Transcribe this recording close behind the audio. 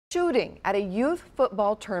Shooting at a youth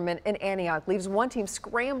football tournament in Antioch leaves one team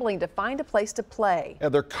scrambling to find a place to play. Yeah,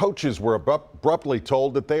 their coaches were abruptly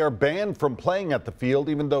told that they are banned from playing at the field,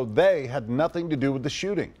 even though they had nothing to do with the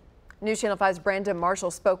shooting. News Channel 5's Brandon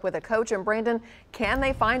Marshall spoke with a coach. And Brandon, can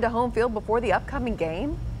they find a home field before the upcoming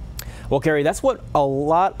game? Well, Carrie, that's what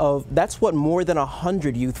more than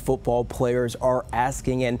 100 youth football players are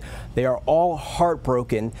asking, and they are all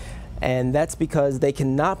heartbroken. And that's because they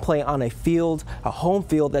cannot play on a home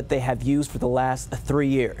field that they have used for the last 3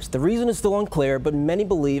 years. The reason is still unclear, but many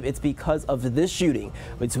believe it's because of this shooting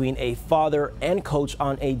between a father and coach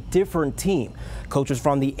on a different team. Coaches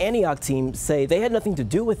from the Antioch team say they had nothing to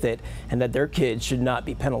do with it and that their kids should not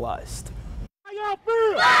be penalized. How y'all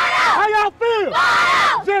feel? How y'all feel?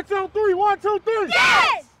 Jets on 3, 1, 2, 3.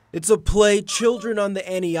 Yes! It's a play children on the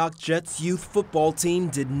Antioch Jets youth football team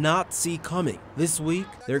did not see coming. This week,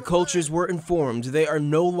 their coaches were informed they are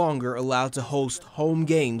no longer allowed to host home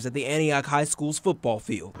games at the Antioch High School's football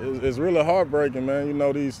field. It's really heartbreaking, man. You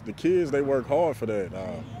know, the kids, they work hard for that.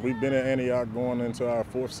 We've been at Antioch going into our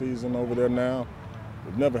 4th season over there now.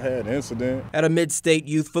 We've never had an incident. At a mid-state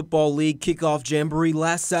youth football league kickoff jamboree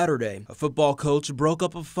last Saturday, a football coach broke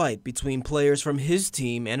up a fight between players from his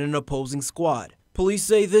team and an opposing squad. Police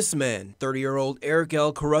say this man, 30-year-old Eric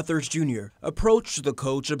L. Carruthers Jr., approached the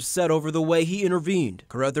coach upset over the way he intervened.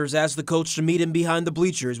 Carruthers asked the coach to meet him behind the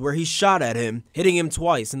bleachers where he shot at him, hitting him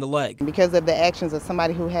twice in the leg. Because of the actions of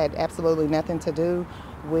somebody who had absolutely nothing to do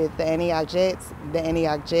with the Antioch Jets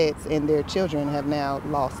and their children have now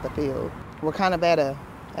lost the field. We're kind of at a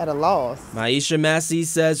loss. Maisha Massey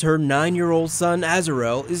says her 9-year-old son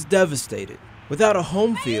Azarel is devastated. Without a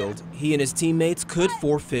home field, he and his teammates could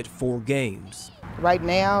forfeit 4 games. Right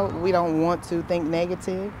now, we don't want to think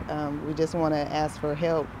negative. We just want to ask for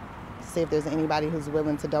help, see if there's anybody who's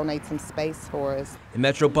willing to donate some space for us. A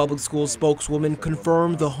Metro Public Schools spokeswoman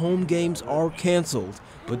confirmed the home games are canceled,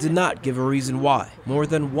 but did not give a reason why. More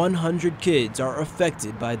than 100 kids are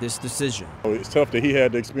affected by this decision. It's tough that he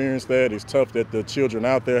had to experience that. It's tough that the children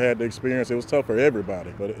out there had to experience it. It was tough for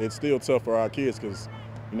everybody, but it's still tough for our kids because,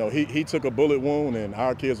 you know, he took a bullet wound and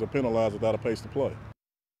our kids are penalized without a place to play.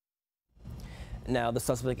 Now, the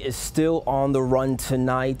suspect is still on the run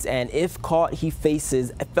tonight, and if caught, he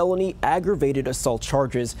faces felony aggravated assault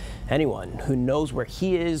charges. Anyone who knows where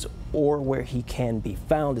he is or where he can be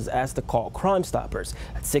found is asked to call Crime Stoppers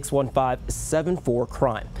at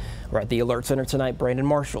 615-74-CRIME. We're at the Alert Center tonight. Brandon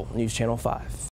Marshall, News Channel 5.